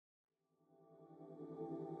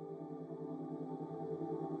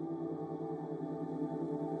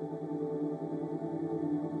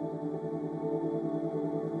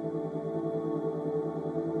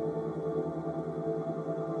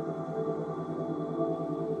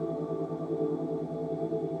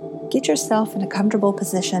Get yourself in a comfortable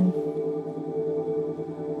position.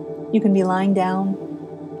 You can be lying down,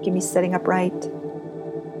 you can be sitting upright.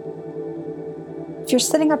 If you're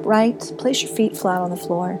sitting upright, place your feet flat on the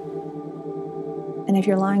floor. And if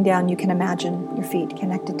you're lying down, you can imagine your feet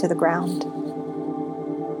connected to the ground.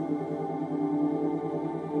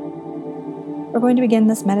 We're going to begin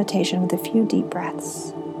this meditation with a few deep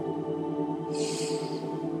breaths.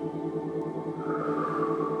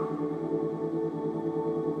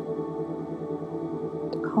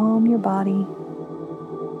 To calm your body,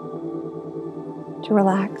 to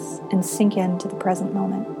relax and sink into the present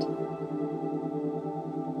moment.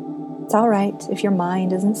 It's all right if your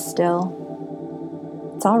mind isn't still.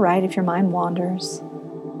 It's all right if your mind wanders.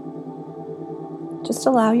 Just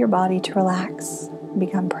allow your body to relax and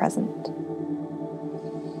become present.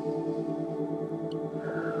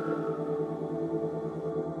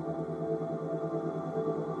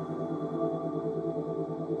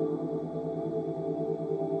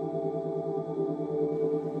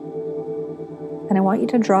 And I want you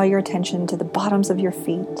to draw your attention to the bottoms of your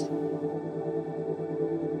feet.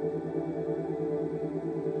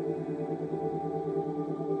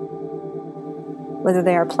 Whether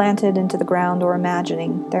they are planted into the ground or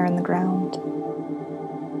imagining they're in the ground.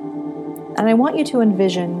 And I want you to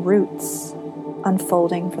envision roots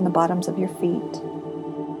unfolding from the bottoms of your feet.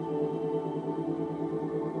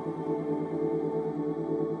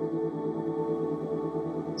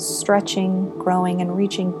 Stretching, growing, and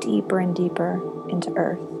reaching deeper and deeper into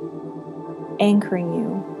earth, anchoring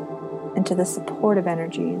you into the supportive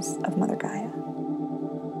energies of Mother Gaia.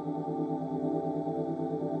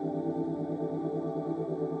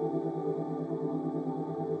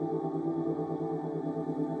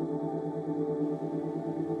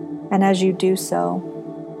 And as you do so,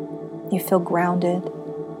 you feel grounded,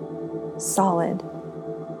 solid,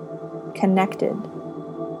 connected,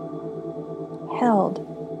 held,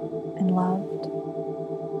 and loved.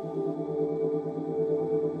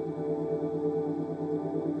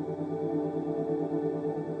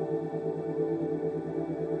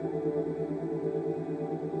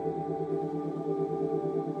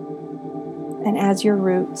 And as your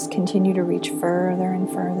roots continue to reach further and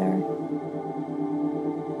further,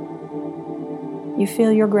 you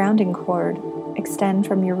feel your grounding cord extend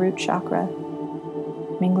from your root chakra,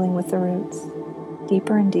 mingling with the roots,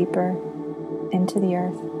 deeper and deeper into the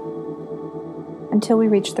earth, until we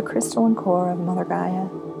reach the crystalline core of Mother Gaia,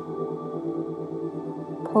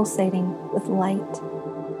 pulsating with light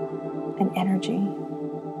and energy.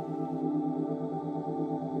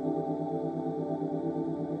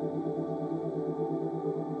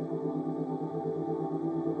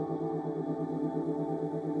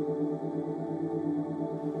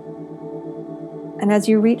 And as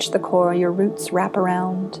you reach the core, your roots wrap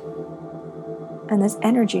around, and this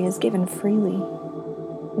energy is given freely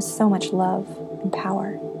with so much love and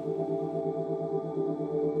power.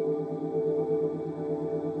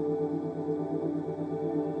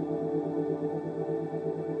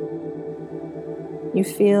 You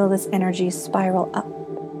feel this energy spiral up,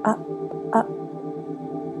 up, up.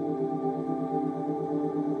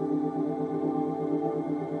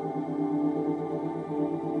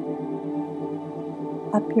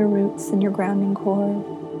 Up your roots and your grounding cord,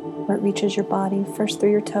 where it reaches your body, first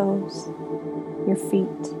through your toes, your feet,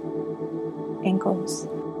 ankles.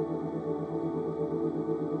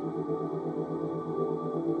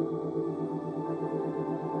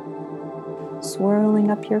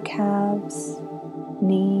 Swirling up your calves,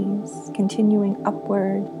 knees, continuing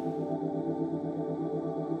upward.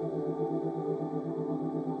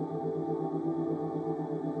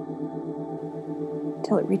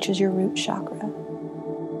 Till it reaches your root chakra.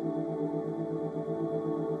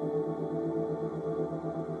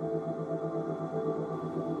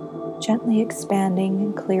 Gently expanding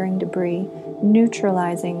and clearing debris,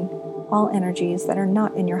 neutralizing all energies that are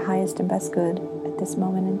not in your highest and best good at this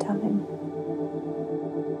moment in time.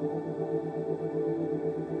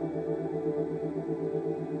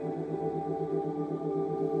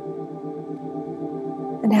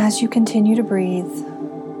 And as you continue to breathe,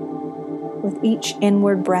 with each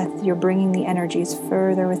inward breath, you're bringing the energies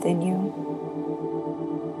further within you.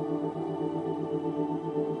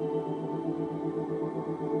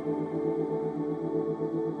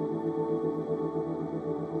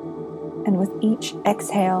 And with each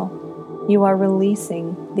exhale, you are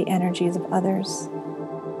releasing the energies of others.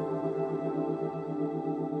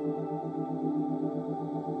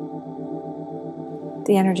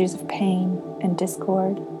 The energies of pain and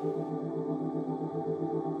discord.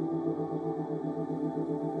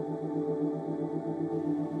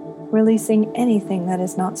 Releasing anything that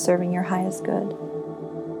is not serving your highest good.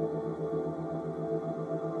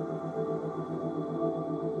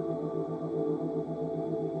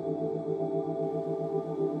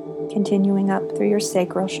 continuing up through your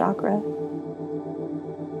sacral chakra,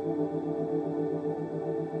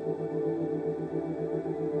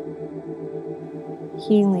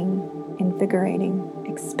 healing, invigorating,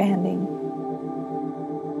 expanding.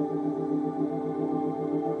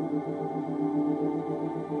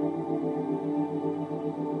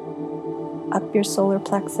 Up your solar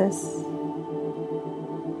plexus,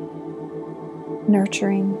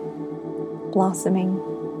 nurturing, blossoming,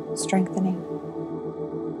 strengthening.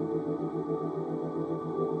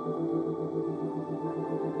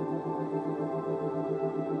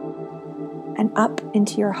 And up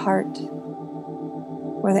into your heart,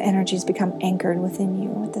 where the energies become anchored within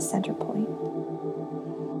you at the center point.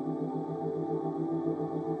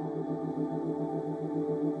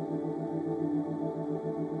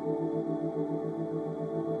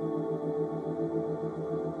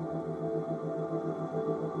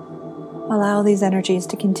 Allow these energies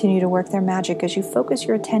to continue to work their magic as you focus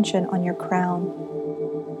your attention on your crown,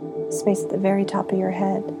 the space at the very top of your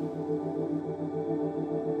head.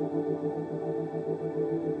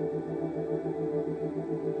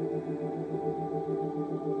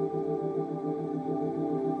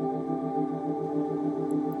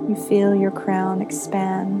 You feel your crown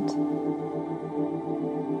expand.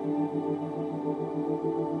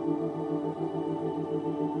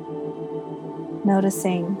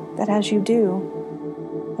 Noticing that as you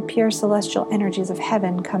do, the pure celestial energies of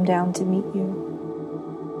heaven come down to meet you.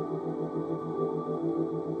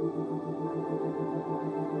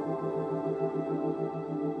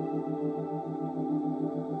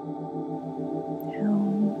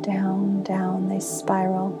 Down, down, down, they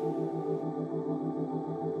spiral.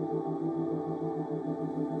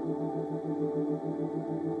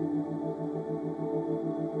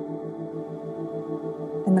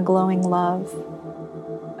 In the glowing love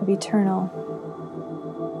of eternal,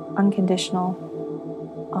 unconditional,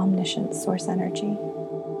 omniscient source energy.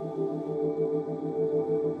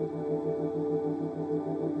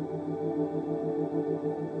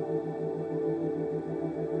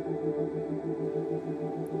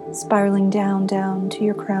 Spiraling down, down to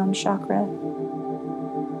your crown chakra,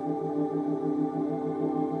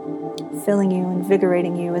 filling you,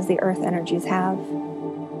 invigorating you as the earth energies have.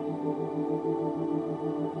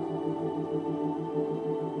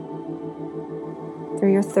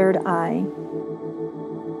 Through your third eye,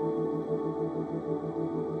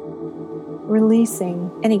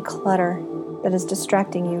 releasing any clutter that is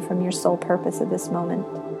distracting you from your sole purpose at this moment.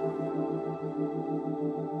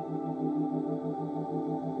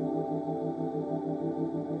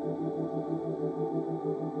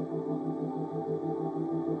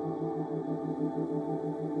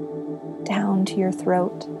 Down to your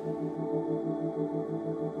throat,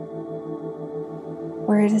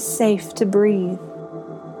 where it is safe to breathe,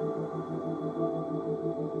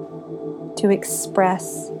 to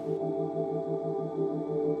express,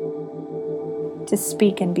 to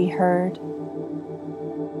speak and be heard.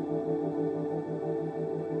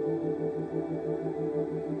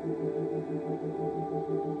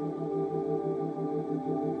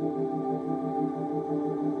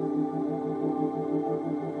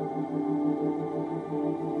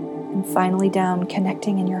 And finally down,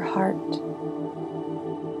 connecting in your heart.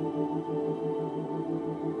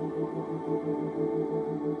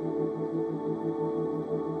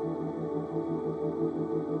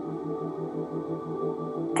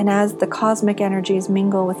 And as the cosmic energies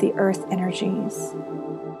mingle with the earth energies,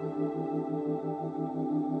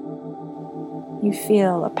 you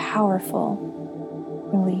feel a powerful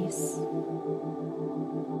release.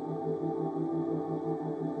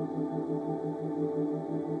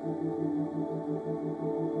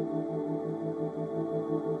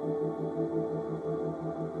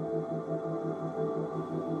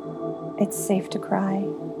 It's safe to cry.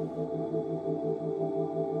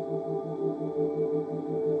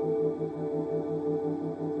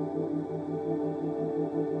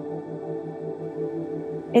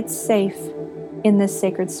 It's safe in this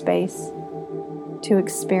sacred space to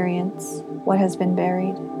experience what has been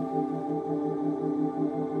buried.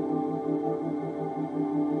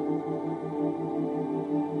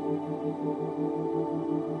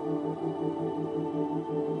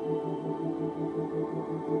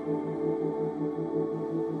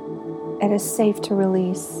 It is safe to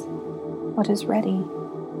release what is ready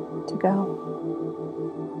to go.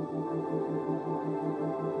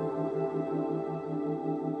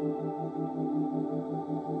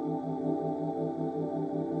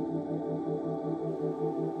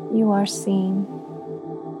 You are seen.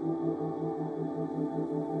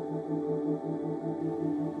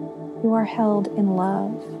 You are held in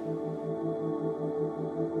love.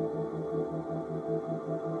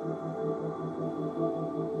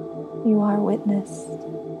 You are witnessed.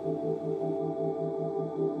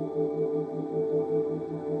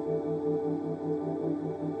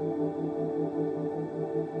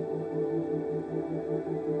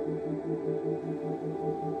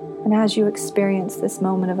 And as you experience this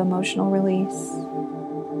moment of emotional release,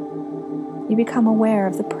 you become aware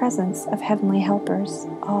of the presence of heavenly helpers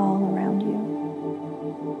all around you.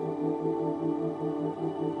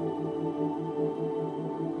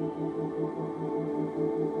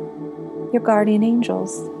 Your guardian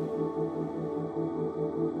angels,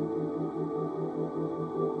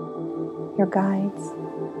 your guides,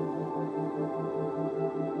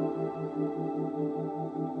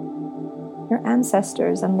 your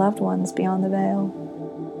ancestors and loved ones beyond the veil.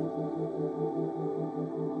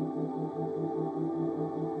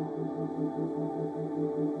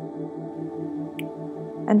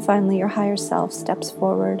 And finally, your higher self steps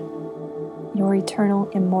forward, your eternal,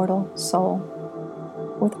 immortal soul,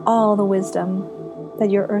 with all the wisdom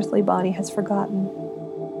that your earthly body has forgotten.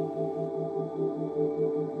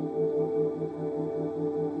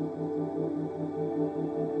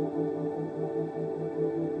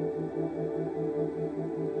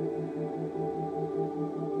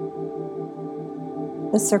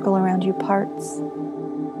 The circle around you parts,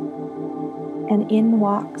 and in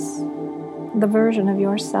walks the version of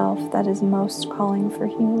yourself that is most calling for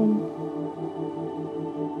healing.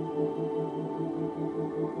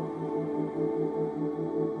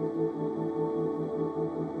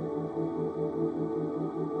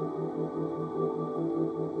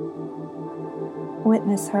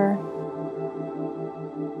 Witness her.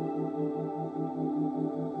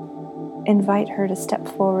 Invite her to step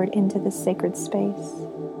forward into this sacred space.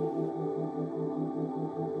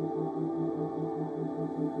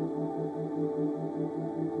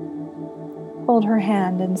 Hold her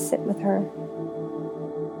hand and sit with her.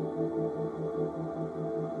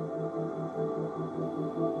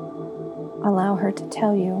 Allow her to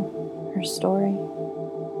tell you her story.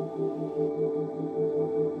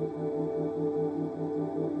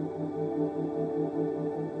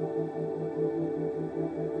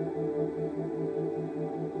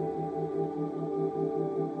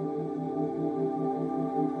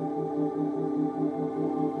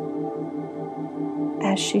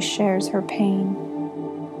 As she shares her pain,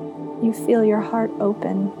 you feel your heart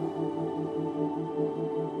open.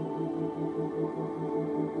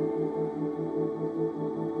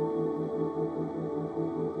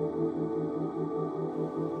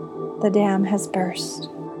 The dam has burst.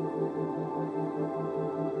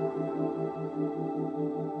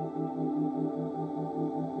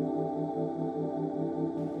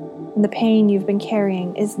 And the pain you've been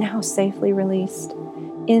carrying is now safely released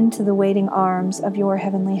into the waiting arms of your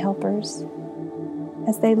heavenly helpers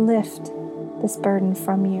as they lift this burden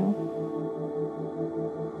from you.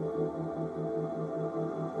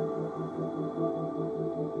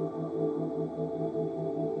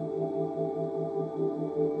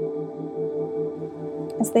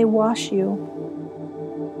 As they wash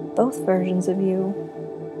you, both versions of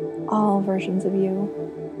you, all versions of you,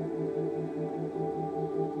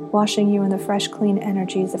 washing you in the fresh, clean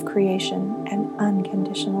energies of creation and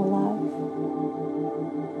unconditional love.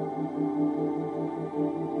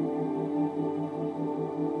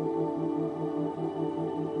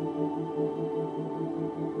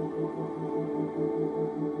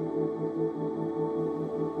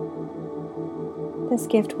 This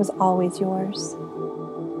gift was always yours,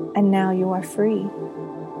 and now you are free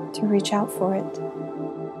to reach out for it.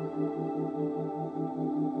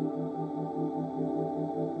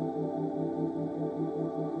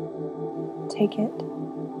 Take it,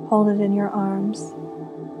 hold it in your arms,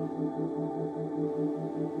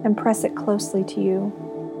 and press it closely to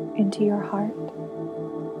you, into your heart.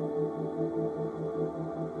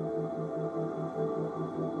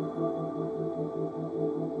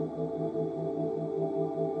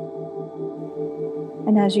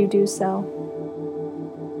 And as you do so,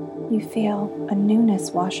 you feel a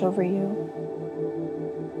newness wash over you.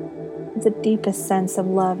 It's the deepest sense of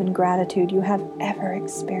love and gratitude you have ever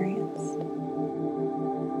experienced.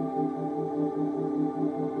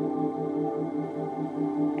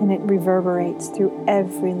 And it reverberates through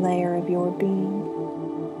every layer of your being.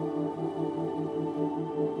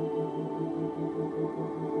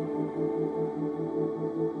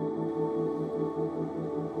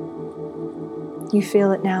 You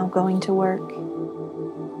feel it now going to work,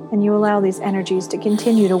 and you allow these energies to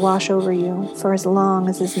continue to wash over you for as long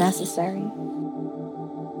as is necessary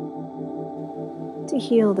to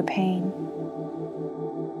heal the pain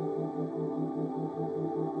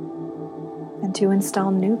and to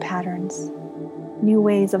install new patterns, new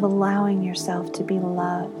ways of allowing yourself to be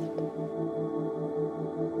loved.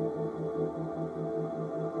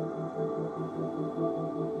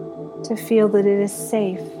 to feel that it is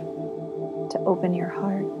safe to open your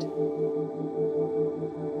heart.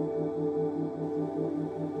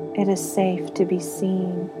 It is safe to be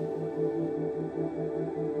seen.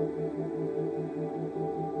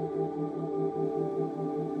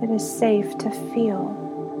 It is safe to feel.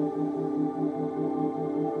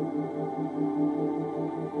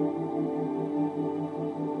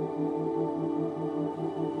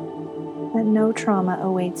 That no trauma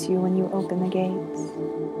awaits you when you open the gates,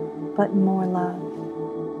 but more love.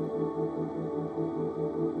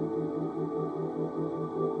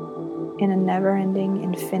 In a never-ending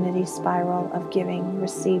infinity spiral of giving,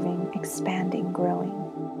 receiving, expanding, growing,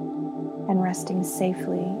 and resting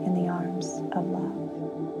safely in the arms of love.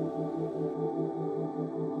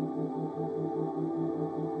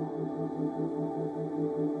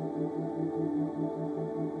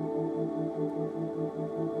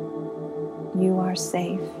 You are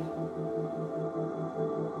safe.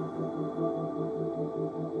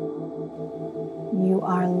 You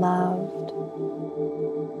are loved.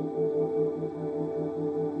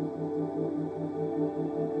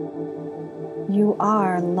 You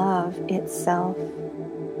are love itself.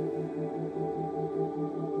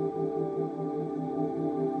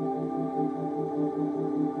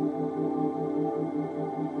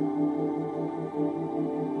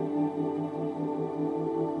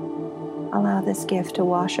 Allow this gift to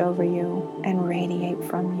wash over you and radiate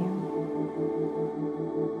from you.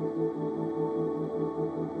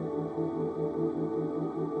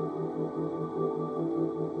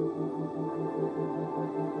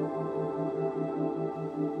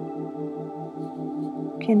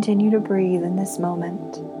 Continue to breathe in this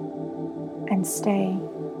moment and stay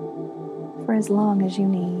for as long as you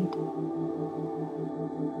need.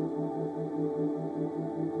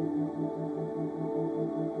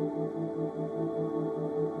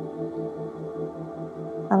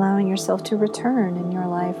 Allowing yourself to return in your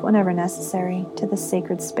life whenever necessary to the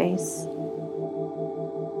sacred space.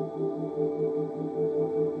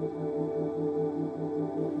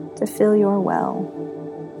 To fill your well,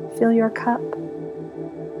 fill your cup,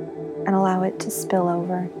 and allow it to spill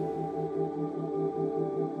over.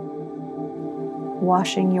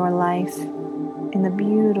 Washing your life in the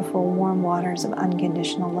beautiful warm waters of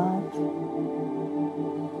unconditional love.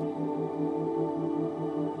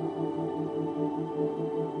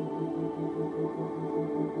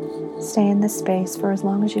 Stay in this space for as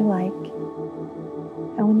long as you like,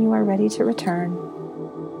 and when you are ready to return,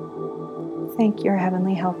 thank your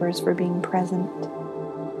heavenly helpers for being present.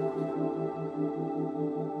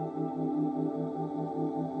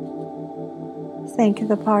 Thank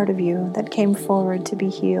the part of you that came forward to be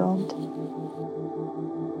healed.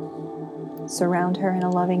 Surround her in a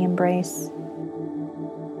loving embrace.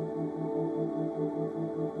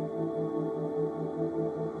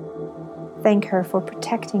 Thank her for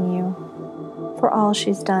protecting you, for all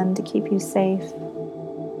she's done to keep you safe.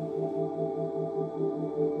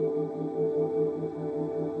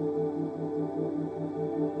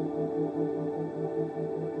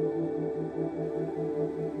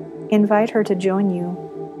 Invite her to join you.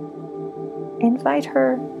 Invite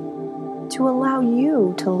her to allow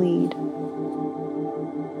you to lead.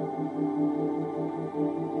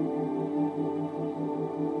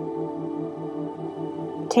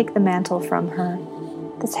 Take the mantle from her,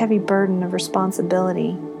 this heavy burden of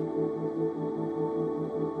responsibility,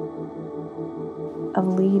 of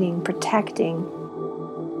leading, protecting,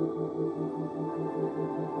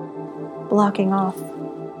 blocking off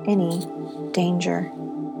any danger.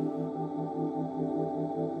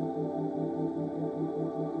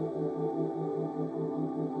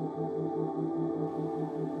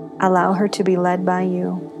 Allow her to be led by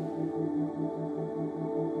you.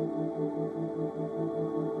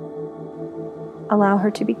 Allow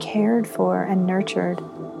her to be cared for and nurtured.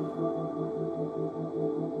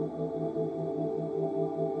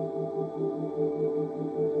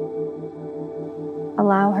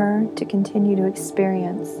 Allow her to continue to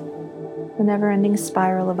experience the never-ending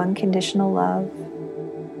spiral of unconditional love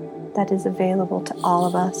that is available to all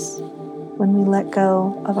of us when we let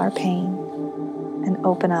go of our pain and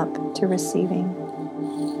open up to receiving.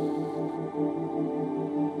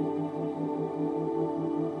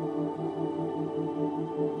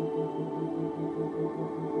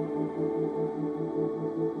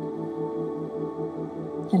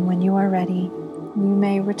 And when you are ready, you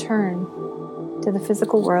may return to the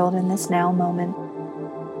physical world in this now moment.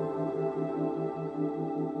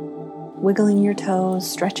 Wiggling your toes,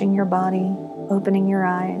 stretching your body, opening your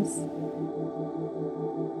eyes.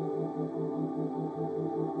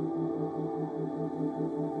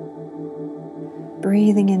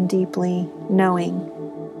 Breathing in deeply, knowing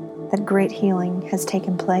that great healing has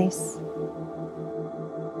taken place.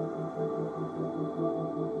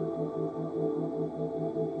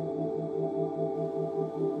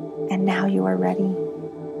 And now you are ready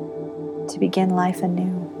to begin life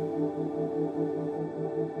anew.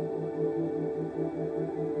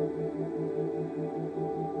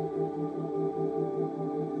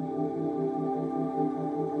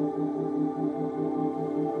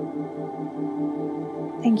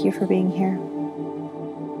 Thank you for being here.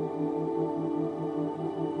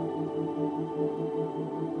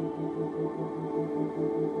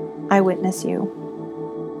 I witness you.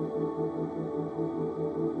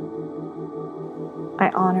 I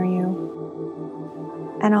honor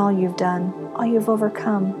you and all you've done, all you've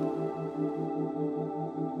overcome.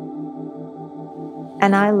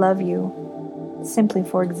 And I love you simply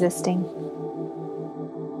for existing.